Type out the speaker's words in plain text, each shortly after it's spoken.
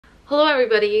Hello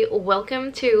everybody,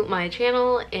 welcome to my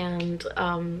channel, and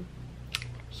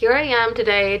here I am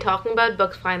today talking about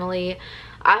books finally.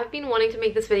 I've been wanting to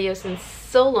make this video since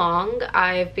so long.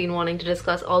 I've been wanting to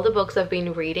discuss all the books I've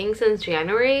been reading since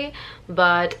January,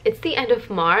 but it's the end of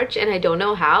March and I don't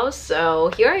know how, so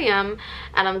here I am,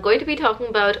 and I'm going to be talking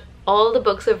about all the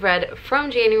books I've read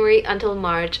from January until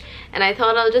March, and I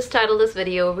thought I'll just title this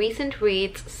video Recent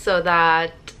Reads so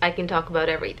that I can talk about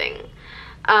everything.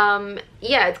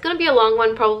 Yeah, it's gonna be a long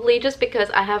one probably, just because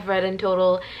I have read in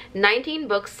total 19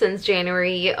 books since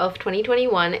January of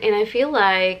 2021, and I feel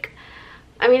like,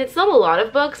 I mean, it's not a lot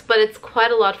of books, but it's quite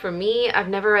a lot for me. I've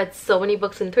never read so many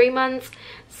books in 3 months,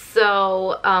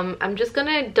 so I'm just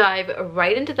gonna dive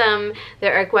right into them.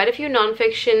 There are quite a few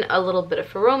nonfiction, a little bit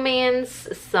of romance,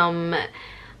 some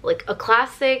like a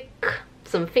classic,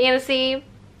 some fantasy,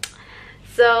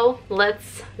 so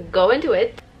let's go into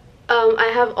it.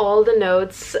 I have all the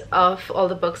notes of all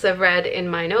the books I've read in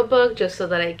my notebook just so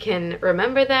that I can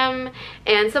remember them,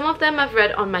 and some of them I've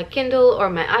read on my Kindle or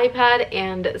my iPad,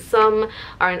 and some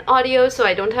are in audio, so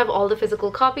I don't have all the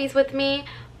physical copies with me.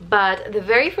 But the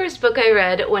very first book I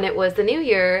read when it was the new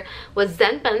year was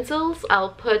Zen Pencils.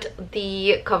 I'll put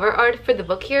the cover art for the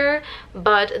book here,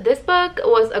 but this book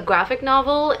was a graphic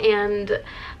novel, and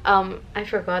I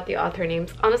forgot the author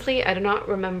names. Honestly, I do not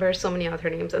remember so many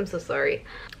author names. I'm so sorry.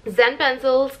 Zen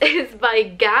Pencils is by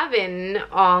Gavin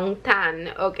Ong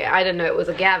Tan. Okay, I didn't know it was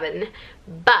a Gavin,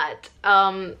 but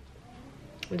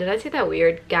did I say that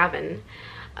weird? Gavin.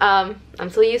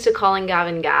 I'm so used to calling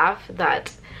Gavin Gav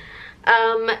that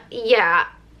yeah,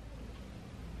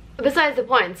 besides the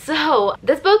point. So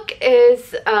this book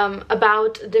is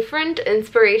about different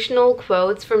inspirational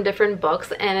quotes from different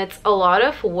books, and it's a lot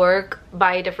of work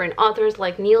by different authors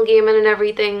like Neil Gaiman and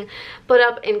everything, put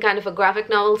up in kind of a graphic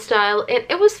novel style, and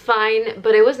it was fine,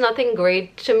 but it was nothing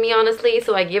great to me, honestly,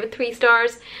 so I gave it 3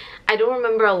 stars. I don't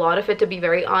remember a lot of it, to be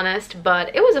very honest,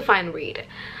 but it was a fine read.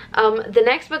 The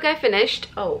next book I finished,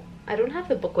 oh, I don't have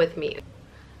the book with me.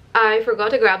 I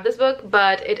forgot to grab this book,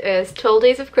 but it is 12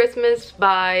 Days of Christmas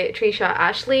by Trisha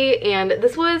Ashley, and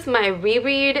this was my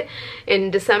reread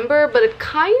in December, but it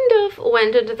kind of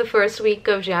went into the first week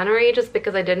of January just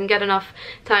because I didn't get enough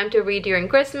time to read during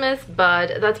Christmas,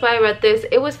 but that's why I read this.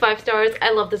 It was 5 stars.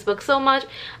 I love this book so much.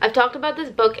 I've talked about this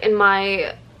book in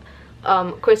my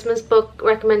Christmas book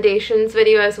recommendations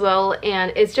video as well,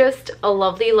 and it's just a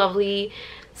lovely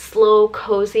slow,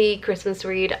 cozy Christmas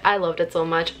read. I loved it so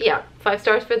much. Yeah, 5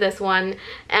 stars for this one.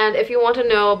 And if you want to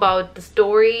know about the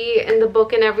story in the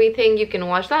book and everything, you can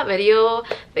watch that video,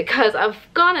 because I've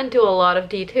gone into a lot of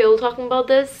detail talking about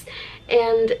this,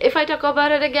 and if I talk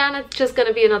about it again, it's just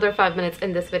gonna be another 5 minutes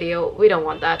in this video. We don't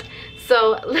want that.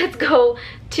 So let's go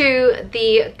to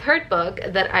the third book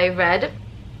that I read.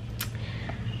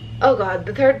 Oh god,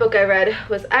 the third book I read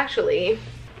was actually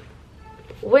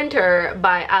Winter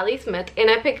by Ali Smith, and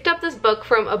I picked up this book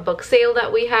from a book sale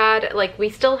that we had. Like, we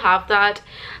still have that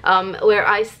where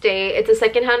I stay. It's a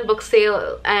secondhand book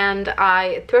sale, and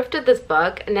I thrifted this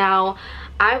book. Now,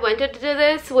 I went into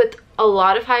this with a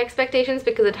lot of high expectations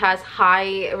because it has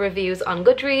high reviews on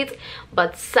Goodreads,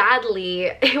 but sadly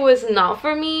it was not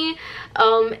for me.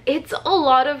 It's a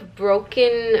lot of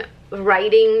broken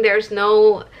writing. There's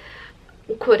no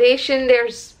quotation,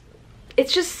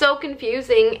 it's just so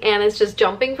confusing, and it's just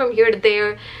jumping from here to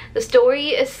there. The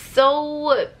story is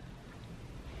so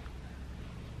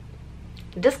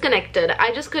disconnected.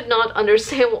 I just could not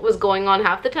understand what was going on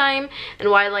half the time, and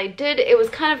while I did, it was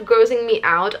kind of grossing me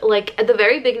out. Like, at the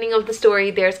very beginning of the story,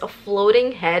 there's a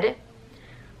floating head,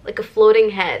 like a floating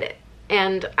head,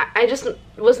 and I just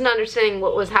wasn't understanding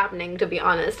what was happening, to be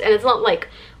honest. And it's not like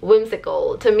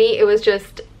whimsical. To me, it was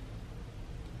just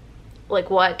like,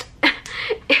 what?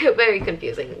 Very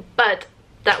confusing. But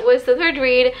that was the third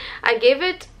read. I gave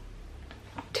it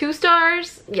 2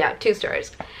 stars. Yeah, 2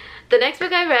 stars. The next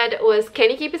book I read was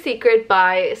Can You Keep a Secret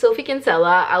by Sophie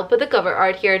Kinsella. I'll put the cover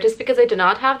art here just because I do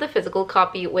not have the physical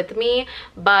copy with me,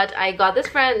 but I got this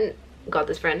book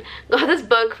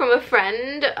from a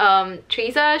friend,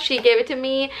 Teresa. She gave it to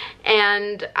me,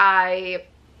 and I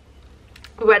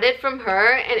read it from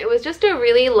her, and it was just a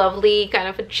really lovely kind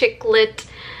of a chick lit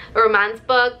romance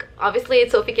book. Obviously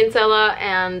it's Sophie Kinsella,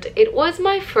 and it was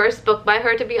my first book by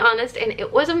her, to be honest, and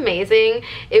it was amazing.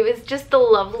 It was just the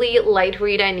lovely light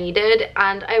read I needed,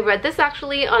 and I read this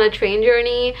actually on a train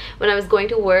journey when I was going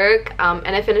to work,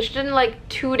 and I finished it in like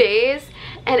 2 days,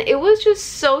 and it was just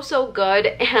so good.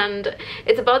 And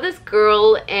it's about this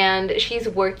girl, and she's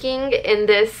working in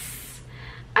this,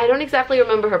 I don't exactly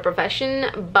remember her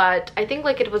profession, but I think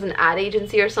like it was an ad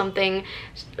agency or something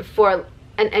for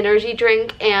an energy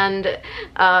drink, and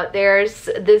there's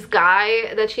this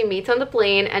guy that she meets on the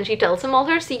plane, and she tells him all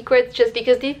her secrets just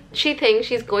because she thinks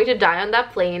she's going to die on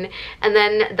that plane, and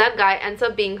then that guy ends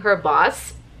up being her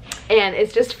boss. And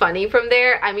it's just funny from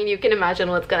there. I mean, you can imagine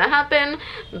what's gonna happen,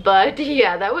 but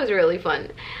yeah, that was really fun.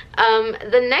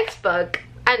 The next book,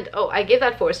 and oh, I gave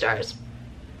that 4 stars.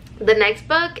 The next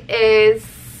book is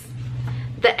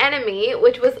The Enemy,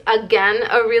 which was again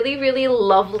a really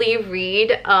lovely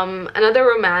read, another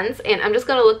romance, and I'm just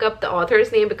gonna look up the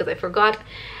author's name because I forgot.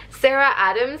 Sarah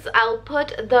Adams. I'll put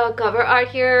the cover art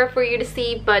here for you to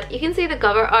see, but you can see the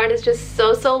cover art is just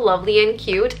so lovely and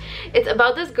cute. It's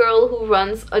about this girl who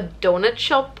runs a donut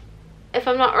shop, if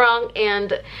I'm not wrong,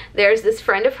 and there's this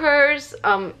friend of hers.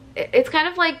 It's kind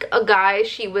of like a guy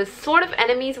she was sort of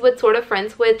enemies with, sort of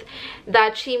friends with,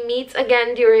 that she meets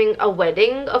again during a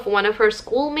wedding of one of her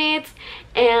schoolmates,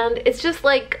 and it's just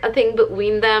like a thing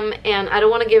between them, and I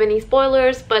don't want to give any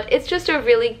spoilers, but it's just a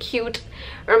really cute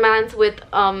romance with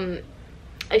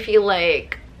I feel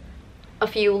like a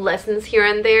few lessons here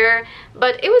and there,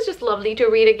 but it was just lovely to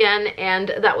read again,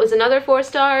 and that was another 4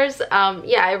 stars.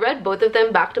 Yeah, I read both of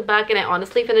them back to back, and I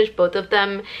honestly finished both of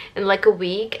them in like a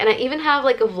week, and I even have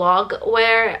like a vlog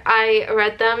where I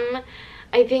read them.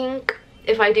 I think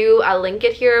if I do, I'll link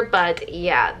it here, but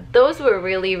yeah, those were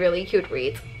really cute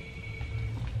reads.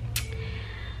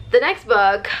 The next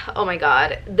book, oh my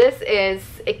god, this is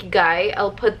Ikigai.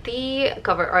 I'll put the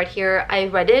cover art here. I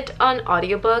read it on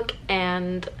audiobook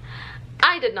and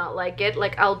I did not like it.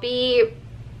 Like, I'll be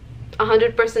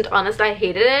 100% honest, I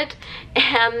hated it,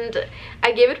 and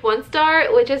I gave it 1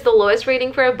 star, which is the lowest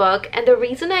rating for a book. And the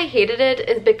reason I hated it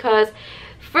is because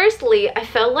firstly, I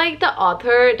felt like the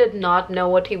author did not know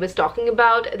what he was talking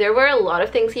about. There were a lot of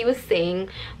things he was saying,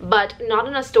 but not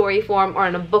in a story form or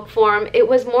in a book form. It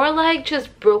was more like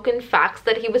just broken facts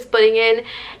that he was putting in.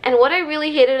 And what I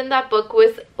really hated in that book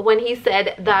was when he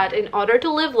said that in order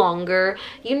to live longer,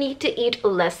 you need to eat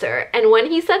lesser. And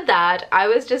when he said that, I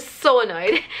was just so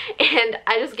annoyed, and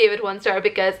I just gave it 1 star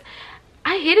because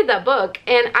I hated that book,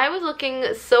 and I was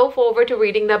looking so forward to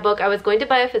reading that book. I was going to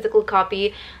buy a physical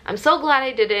copy. I'm so glad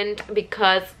I didn't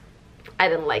because I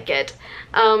didn't like it.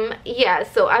 Yeah,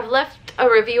 so I've left a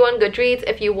review on Goodreads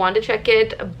if you want to check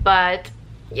it, but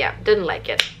yeah, didn't like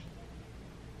it.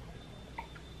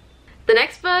 The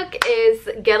next book is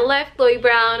Get a Life, Chloe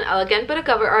Brown. I'll again put a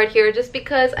cover art here just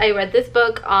because I read this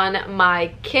book on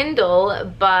my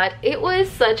Kindle, but it was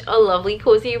such a lovely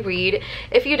cozy read.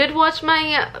 If you did watch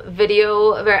my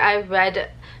video where I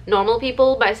read Normal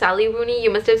People by Sally Rooney, you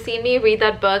must have seen me read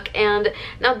that book. And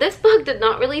now this book did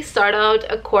not really start out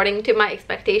according to my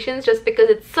expectations just because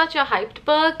it's such a hyped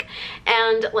book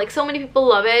and like so many people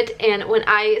love it, and when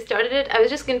I started it I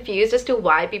was just confused as to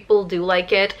why people do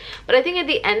like it, but I think at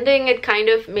the ending it kind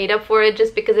of made up for it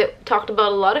just because it talked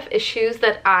about a lot of issues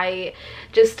that I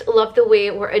just love the way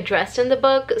were addressed in the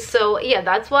book. So yeah,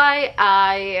 that's why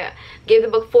I gave the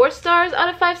book 4 stars out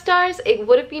of 5 stars. It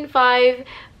would have been 5,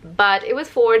 but it was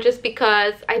 4 just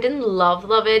because I didn't love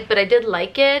it, but I did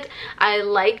like it. I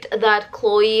liked that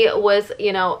Chloe was,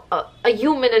 you know, a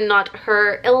human and not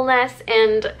her illness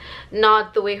and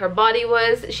not the way her body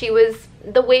was.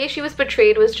 The way she was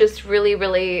portrayed was just really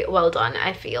well done,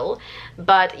 I feel.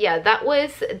 But yeah, that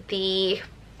was the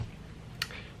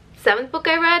 7th book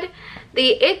I read.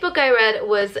 The 8th book I read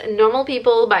was Normal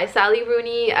People by Sally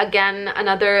Rooney. Again,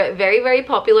 another very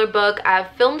popular book.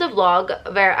 I've filmed a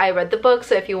vlog where I read the book,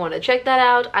 so if you want to check that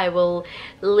out, I will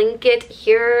link it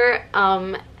here.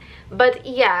 But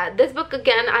yeah, this book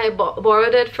again, I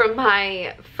borrowed it from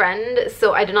my friend,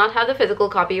 so I do not have the physical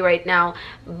copy right now.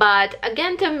 But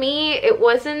again, to me, it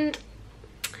wasn't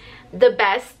the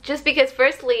best just because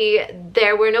firstly,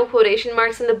 there were no quotation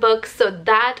marks in the book, so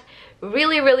that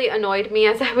really annoyed me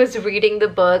as I was reading the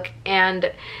book.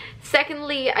 And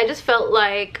secondly, I just felt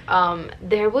like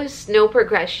there was no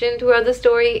progression throughout the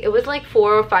story. It was like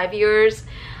 4 or 5 years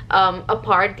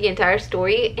apart, the entire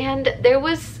story, and there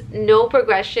was no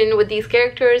progression with these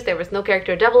characters. There was no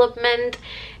character development.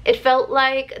 It felt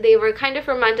like they were kind of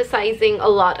romanticizing a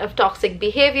lot of toxic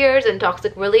behaviors and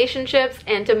toxic relationships,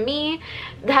 and to me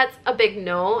that's a big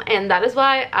no, and that is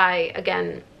why I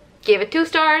again gave it 2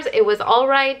 stars. It was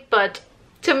alright, but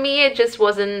to me it just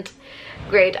wasn't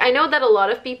great. I know that a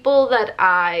lot of people that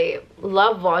I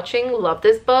love watching love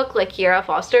this book, like Kiara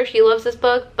Foster, she loves this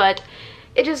book, but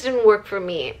it just didn't work for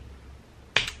me.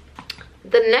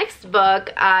 The next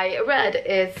book I read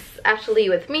is actually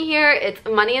with me here. It's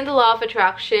Money and the Law of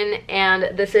Attraction,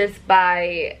 and this is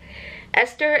by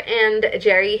Esther and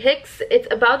Jerry Hicks. It's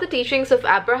about the teachings of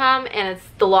Abraham, and it's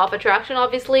the law of attraction.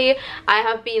 Obviously, I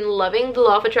have been loving the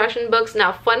law of attraction books.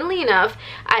 Now, funnily enough,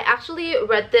 I actually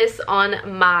read this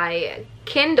on my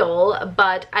Kindle,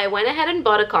 but I went ahead and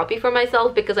bought a copy for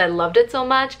myself because I loved it so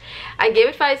much. I gave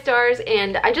it 5 stars,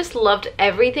 and I just loved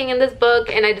everything in this book,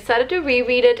 and I decided to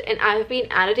reread it, and I've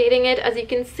been annotating it, as you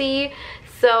can see.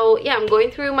 So yeah, I'm going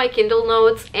through my Kindle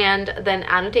notes and then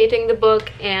annotating the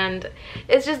book, and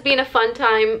it's just been a fun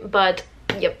time. But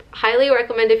yep, highly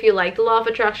recommend if you like the law of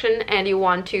attraction and you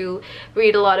want to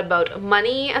read a lot about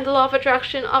money and the law of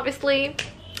attraction. Obviously,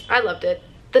 I loved it.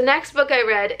 The next book I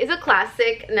read is a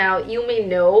classic. Now, you may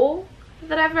know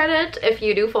that I've read it if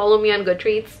you do follow me on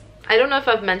Goodreads. I don't know if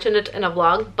I've mentioned it in a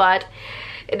vlog, but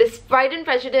it is Pride and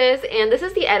Prejudice, and this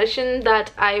is the edition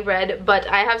that I read, but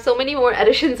I have so many more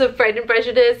editions of Pride and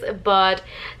Prejudice. But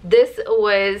this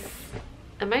was...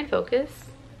 Am I in focus?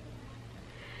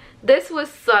 This was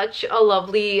such a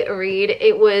lovely read.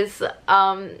 It was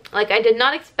like, I did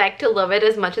not expect to love it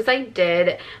as much as I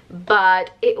did,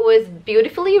 but it was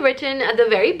beautifully written. At the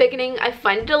very beginning, I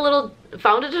found it a little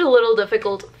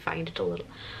difficult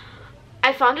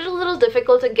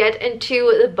to get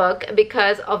into the book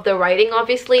because of the writing,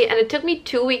 obviously, and it took me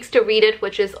 2 weeks to read it,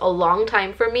 which is a long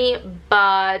time for me,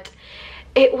 but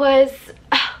it was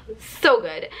so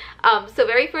good. So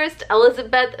very first,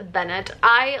 Elizabeth Bennet.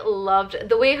 I loved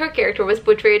the way her character was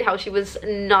portrayed, how she was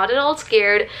not at all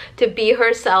scared to be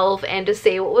herself and to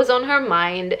say what was on her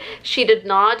mind. She did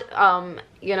not,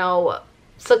 you know,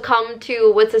 succumb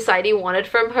to what society wanted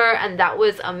from her, and that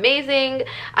was amazing.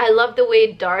 I love the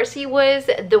way Darcy was,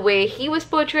 the way he was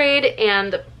portrayed.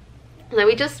 And let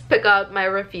me just pick out my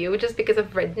review just because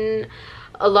I've written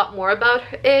a lot more about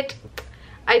it.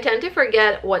 I tend to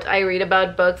forget what I read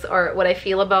about books or what I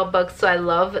feel about books, so I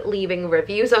love leaving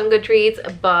reviews on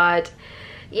Goodreads. But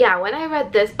yeah, when I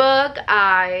read this book,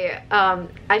 I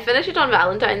finished it on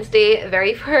Valentine's Day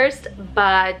very first,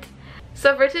 but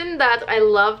so I've written that I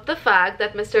loved the fact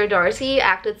that Mr. Darcy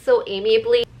acted so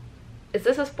amiably. Is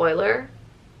this a spoiler?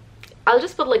 I'll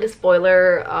just put like a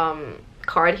spoiler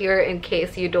card here in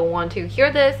case you don't want to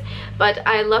hear this. But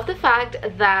I love the fact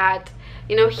that,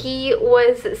 you know, he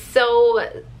was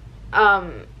so,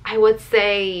 I would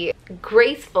say,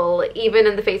 graceful even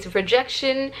in the face of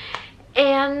rejection.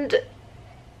 And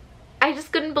I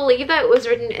just couldn't believe that it was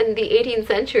written in the 18th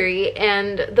century,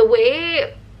 and the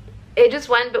way it just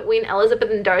went between Elizabeth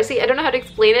and Darcy, I don't know how to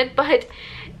explain it, but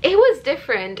it was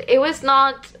different. It was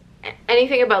not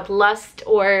anything about lust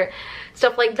or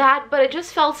stuff like that, but it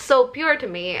just felt so pure to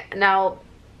me. Now,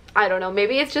 I don't know,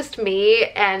 maybe it's just me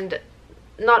and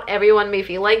not everyone may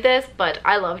feel like this, but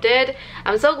I loved it.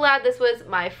 I'm so glad this was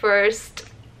my first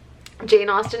Jane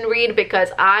Austen read, because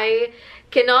I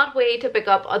cannot wait to pick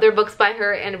up other books by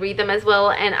her and read them as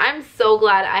well. And I'm so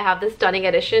glad I have the stunning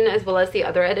edition as well as the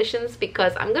other editions,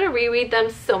 because I'm gonna reread them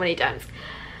so many times.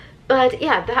 But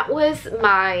yeah, that was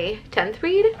my 10th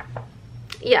read.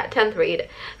 Yeah, 10th read.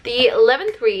 The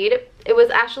 11th read, it was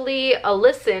actually a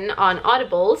listen on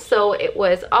Audible, so it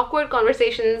was Awkward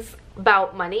Conversations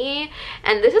About Money,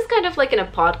 and this is kind of like in a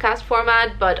podcast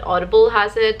format, but Audible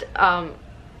has it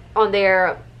on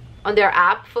their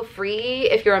app for free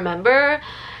if you're a member,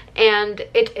 and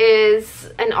it is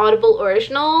an Audible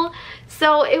original.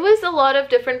 So it was a lot of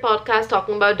different podcasts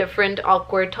talking about different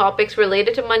awkward topics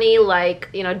related to money, like,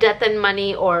 you know, death and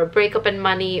money, or breakup and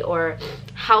money, or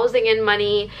housing and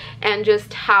money, and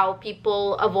just how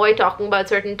people avoid talking about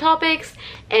certain topics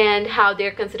and how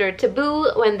they're considered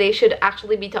taboo when they should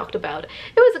actually be talked about.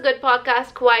 It was a good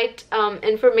podcast, quite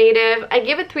informative. I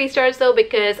gave it 3 stars though,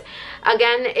 because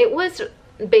again, it was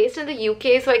based in the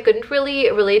UK, so I couldn't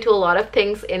really relate to a lot of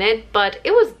things in it, but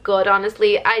it was good.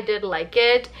 Honestly, I did like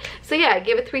it. So yeah, I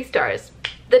gave it 3 stars.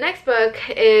 The next book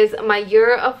is My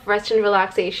Year of Rest and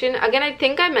Relaxation. Again, I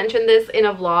think I mentioned this in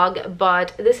a vlog,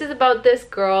 but this is about this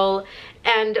girl,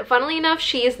 and funnily enough,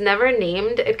 she is never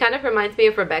named. It kind of reminds me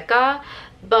of Rebecca,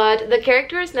 but the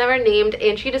character is never named,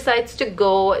 and she decides to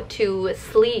go to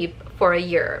sleep for a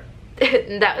year.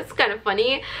 That was kind of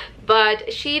funny,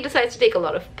 but she decides to take a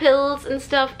lot of pills and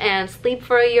stuff and sleep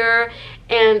for a year,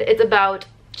 and it's about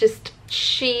just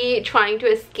she trying to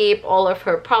escape all of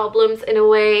her problems in a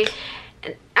way.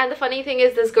 And the funny thing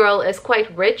is, this girl is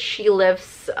quite rich. She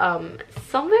lives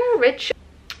somewhere rich.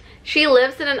 She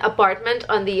lives in an apartment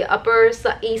on the Upper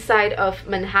East Side of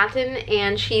Manhattan,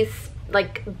 and she's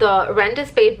like, the rent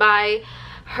is paid by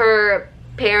her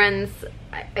parents,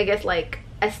 I guess, like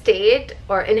estate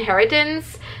or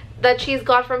inheritance that she's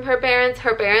got from her parents.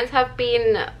 Her parents have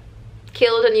been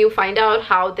killed, and you find out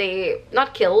how they,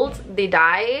 not killed, they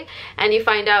die, and you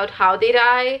find out how they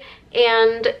die.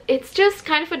 And it's just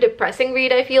kind of a depressing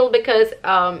read, I feel, because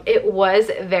it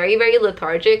was very, very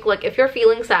lethargic. Like, if you're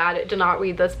feeling sad, do not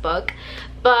read this book.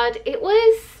 But it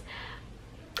was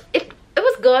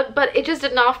good, but it just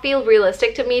did not feel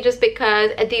realistic to me, just because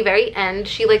at the very end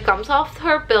she like comes off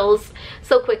her pills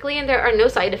so quickly and there are no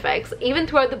side effects. Even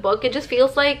throughout the book it just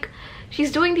feels like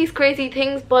she's doing these crazy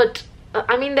things, but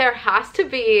I mean, there has to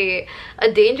be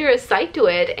a dangerous side to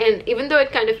it, and even though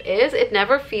it kind of is, it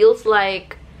never feels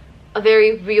like a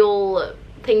very real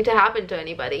thing to happen to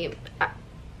anybody.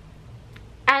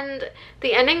 And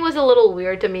the ending was a little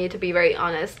weird to me, to be very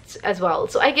honest, as well.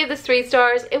 So I gave this 3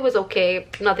 stars. It was okay,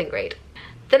 nothing great.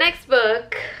 The next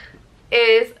book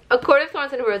is A Court of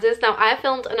Thorns and Roses. Now, I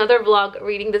filmed another vlog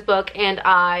reading this book, and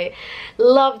I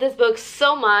love this book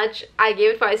so much. I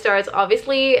gave it 5 stars,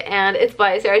 obviously, and it's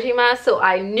by Sarah J. Maas, so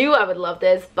I knew I would love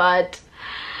this, but...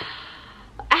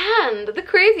 And the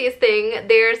craziest thing,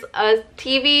 there's a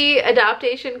TV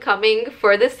adaptation coming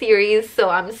for this series, so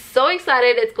I'm so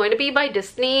excited. It's going to be by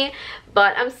Disney,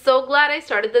 but I'm so glad I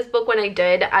started this book when I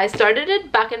did. I started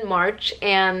it back in March,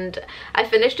 and I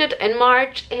finished it in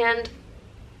March, and...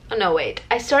 oh no, wait.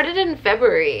 I started it in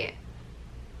February,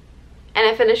 and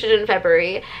I finished it in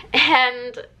February,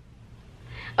 and...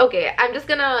 okay, I'm just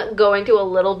gonna go into a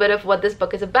little bit of what this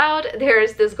book is about.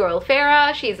 There's this girl,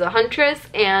 Farah. She's a huntress,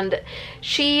 and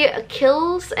she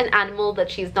kills an animal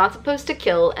that she's not supposed to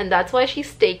kill, and that's why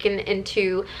she's taken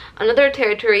into another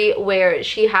territory where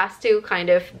she has to kind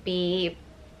of be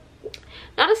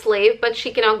not a slave, but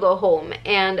she cannot go home.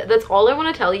 And that's all I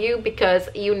want to tell you, because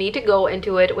you need to go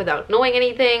into it without knowing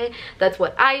anything. That's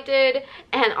what I did,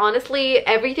 and honestly,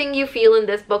 everything you feel in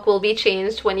this book will be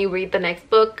changed when you read the next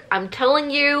book. I'm telling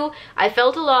you, I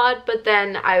felt a lot, but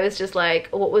then I was just like,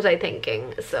 what was I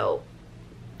thinking? So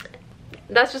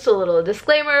that's just a little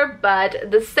disclaimer. But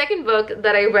the second book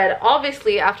that I read,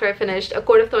 obviously, after I finished A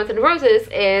Court of Thorns and Roses,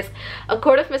 is A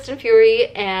Court of Mist and Fury,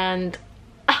 and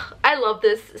I love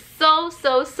this so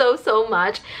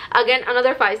much. Again,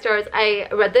 another 5 stars. I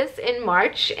read this in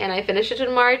March and I finished it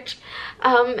in March.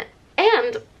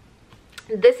 And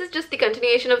this is just the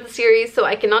continuation of the series, so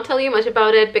I cannot tell you much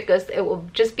about it because it will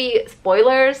just be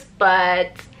spoilers,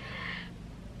 but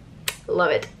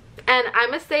love it. And I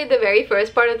must say, the very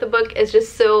first part of the book is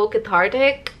just so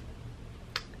cathartic.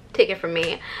 Take it from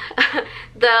me.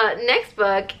 The next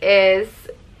book is...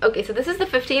 okay, so this is the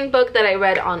 15th book that I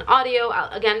read on audio.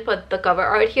 I'll again put the cover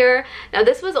art here. Now,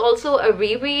 this was also a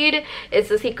reread. It's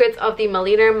The Secrets of the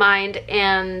Millionaire Mind,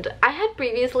 and I had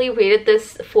previously rated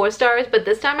this 4 stars, but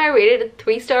this time I rated it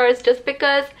 3 stars just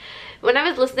because when I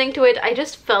was listening to it, I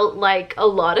just felt like a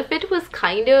lot of it was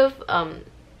kind of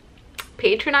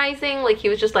patronizing. Like, he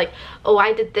was just like, oh,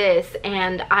 I did this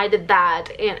and I did that,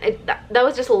 and that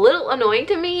was just a little annoying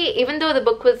to me, even though the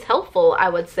book was helpful, I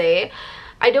would say.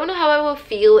 I don't know how I will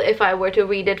feel if I were to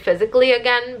read it physically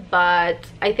again, but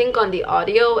I think on the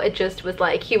audio it just was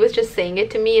like he was just saying it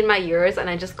to me in my ears, and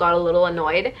I just got a little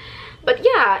annoyed. But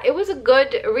yeah, it was a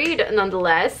good read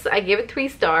nonetheless. I gave it 3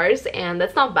 stars, and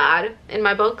that's not bad in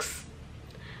my books.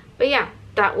 But yeah,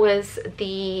 that was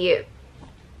the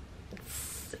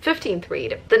 15th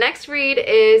read. The next read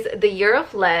is The Year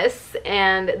of Less,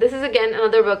 and this is again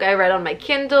another book I read on my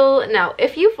Kindle. Now,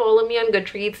 if you follow me on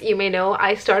Goodreads, you may know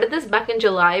I started this back in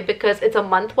July because it's a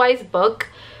month-wise book,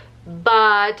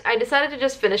 but I decided to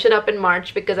just finish it up in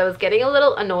March because I was getting a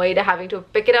little annoyed having to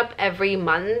pick it up every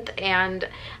month, and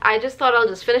I just thought I'll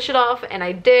just finish it off, and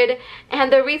I did.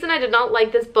 And the reason I did not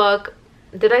like this book,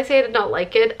 did I say I did not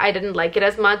like it? I didn't like it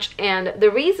as much, and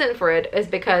the reason for it is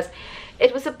because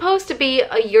it was supposed to be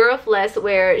A Year of Less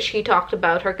where she talked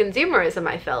about her consumerism,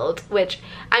 I felt, which,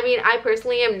 I mean, I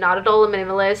personally am not at all a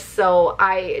minimalist, so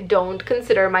I don't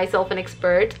consider myself an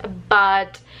expert,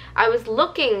 but I was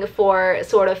looking for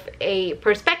sort of a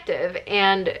perspective,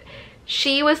 and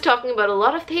she was talking about a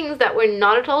lot of things that were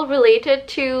not at all related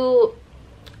to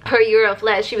Her Year of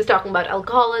Less. She was talking about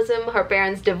alcoholism, her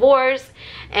parents' divorce,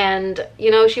 and,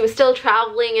 you know, she was still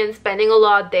traveling and spending a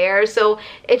lot there, so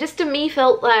it just to me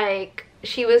felt like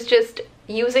she was just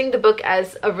using the book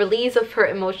as a release of her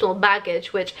emotional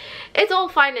baggage, which it's all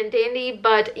fine and dandy,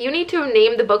 but you need to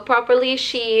name the book properly.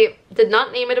 She did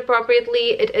not name it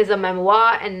appropriately. It is a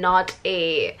memoir and not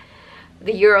the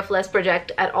Year of Less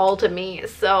project at all to me.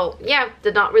 So yeah,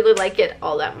 did not really like it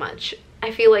all that much. I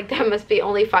feel like there must be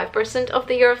only 5% of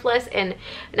The Year of Less, and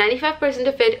 95%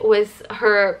 of it was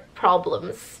her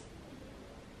problems.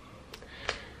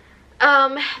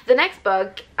 The next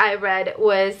book I read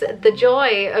was The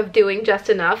Joy of Doing Just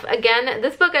Enough. Again,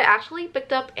 this book I actually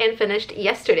picked up and finished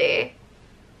yesterday.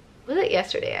 Was it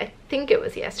yesterday? I think it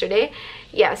was yesterday.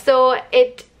 Yeah, so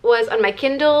it was on my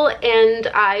Kindle and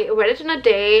I read it in a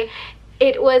day.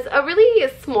 It was a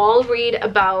really small read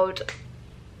about,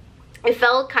 it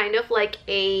felt kind of like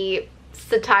a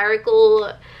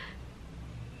satirical,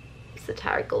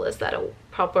 is that a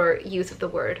proper use of the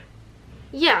word?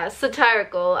 Yeah,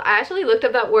 satirical. I actually looked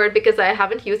up that word because I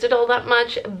haven't used it all that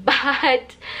much,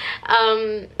 but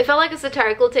it felt like a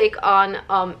satirical take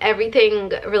on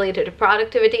everything related to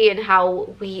productivity and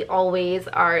how we always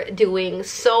are doing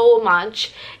so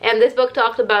much. And this book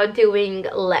talked about doing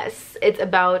less. It's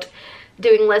about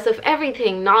doing less of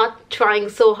everything, not trying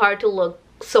so hard to look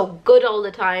so good all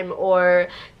the time or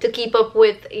to keep up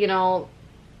with, you know,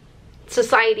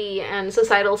 society and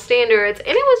societal standards.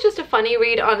 And it was just a funny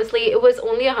read, honestly. It was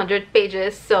only 100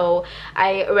 pages, so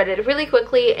I read it really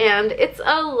quickly, and it's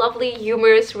a lovely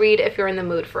humorous read if you're in the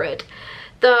mood for it.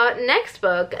 The next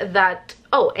book that,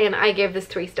 oh, and I gave this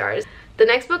 3 stars. The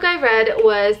next book I read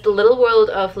was The Little World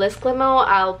of Liz Clemo.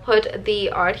 I'll put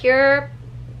the art here.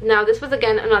 Now, this was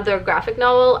again another graphic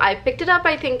novel. I picked it up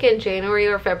I think in January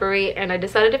or February, and I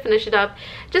decided to finish it up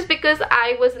just because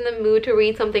I was in the mood to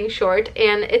read something short,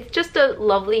 and it's just a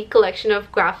lovely collection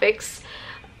of graphics,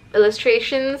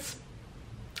 illustrations.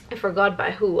 I forgot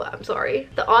by who, I'm sorry.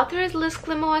 The author is Liz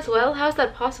Clemo as well? How's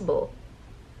that possible?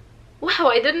 Wow,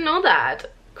 I didn't know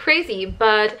that. Crazy,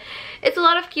 but it's a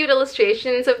lot of cute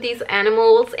illustrations of these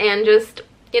animals and just,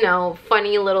 you know,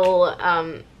 funny little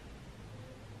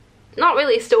not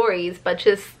really stories, but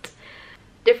just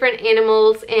different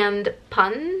animals and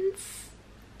puns.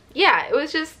 Yeah, it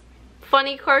was just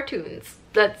funny cartoons.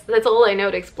 That's all I know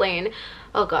to explain.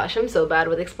 Oh gosh, I'm so bad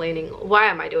with explaining. Why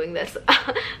am I doing this?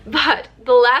 But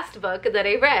the last book that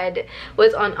I read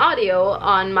was on audio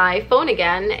on my phone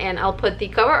again, and I'll put the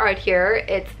cover art here.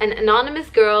 It's An Anonymous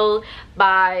Girl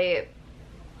by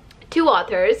 2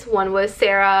 authors. One was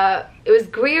it was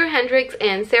Greer Hendricks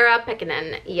and Sarah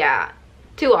Pekkanen. Yeah,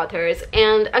 2 authors.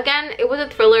 And again, it was a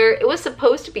thriller. It was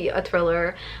supposed to be a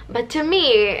thriller, but to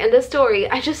me, in the story,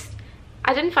 I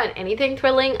didn't find anything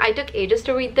thrilling. I took ages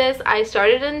to read this. I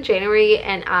started in January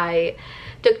and I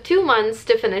took 2 months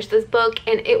to finish this book,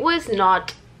 and it was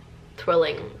not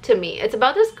thrilling to me. It's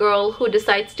about this girl who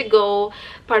decides to go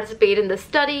participate in the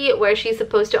study where she's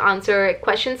supposed to answer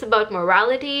questions about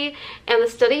morality, and the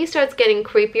study starts getting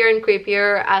creepier and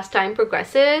creepier as time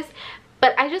progresses.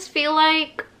 But I just feel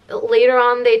like later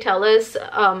on they tell us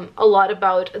a lot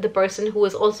about the person who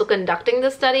was also conducting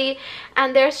the study,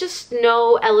 and there's just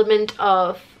no element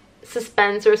of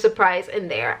suspense or surprise in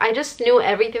there. I just knew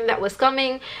everything that was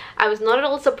coming. I was not at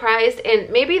all surprised, and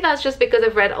maybe that's just because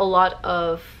I've read a lot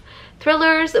of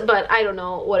thrillers, but I don't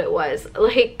know what it was.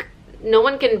 Like, no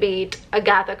one can beat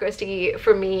Agatha Christie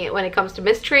for me when it comes to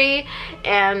mystery.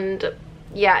 And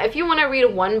yeah, if you want to read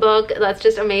one book that's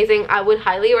just amazing, I would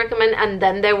highly recommend And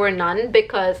Then There Were None,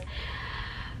 because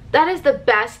that is the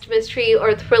best mystery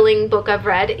or thrilling book I've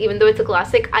read. Even though it's a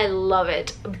classic, I love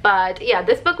it. But yeah,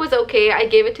 this book was okay. I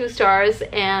gave it 2 stars,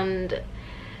 and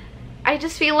I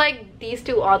just feel like these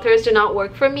 2 authors do not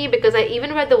work for me, because I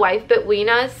even read The Wife Between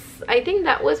Us. I think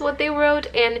that was what they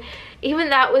wrote, and even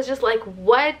that was just like,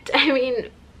 what? I mean,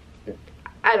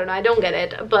 I don't know, I don't get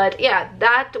it. But yeah,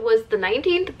 that was the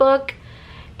 19th book.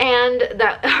 And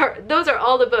those are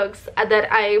all the books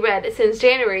that I read since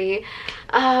January.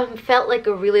 Felt like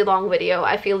a really long video.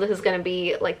 I feel this is gonna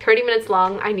be like 30 minutes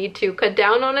long. I need to cut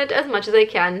down on it as much as I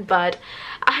can, but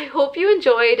I hope you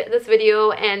enjoyed this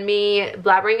video and me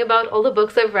blabbering about all the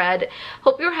books I've read.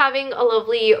 Hope you're having a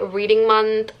lovely reading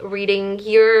month, reading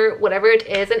year, whatever it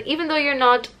is. And even if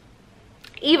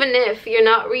you're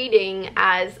not reading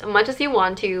as much as you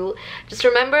want to, just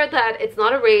remember that it's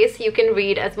not a race. You can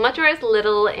read as much or as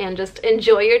little and just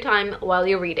enjoy your time while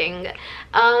you're reading.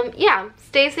 Yeah,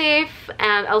 stay safe,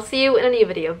 and I'll see you in a new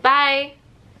video. Bye!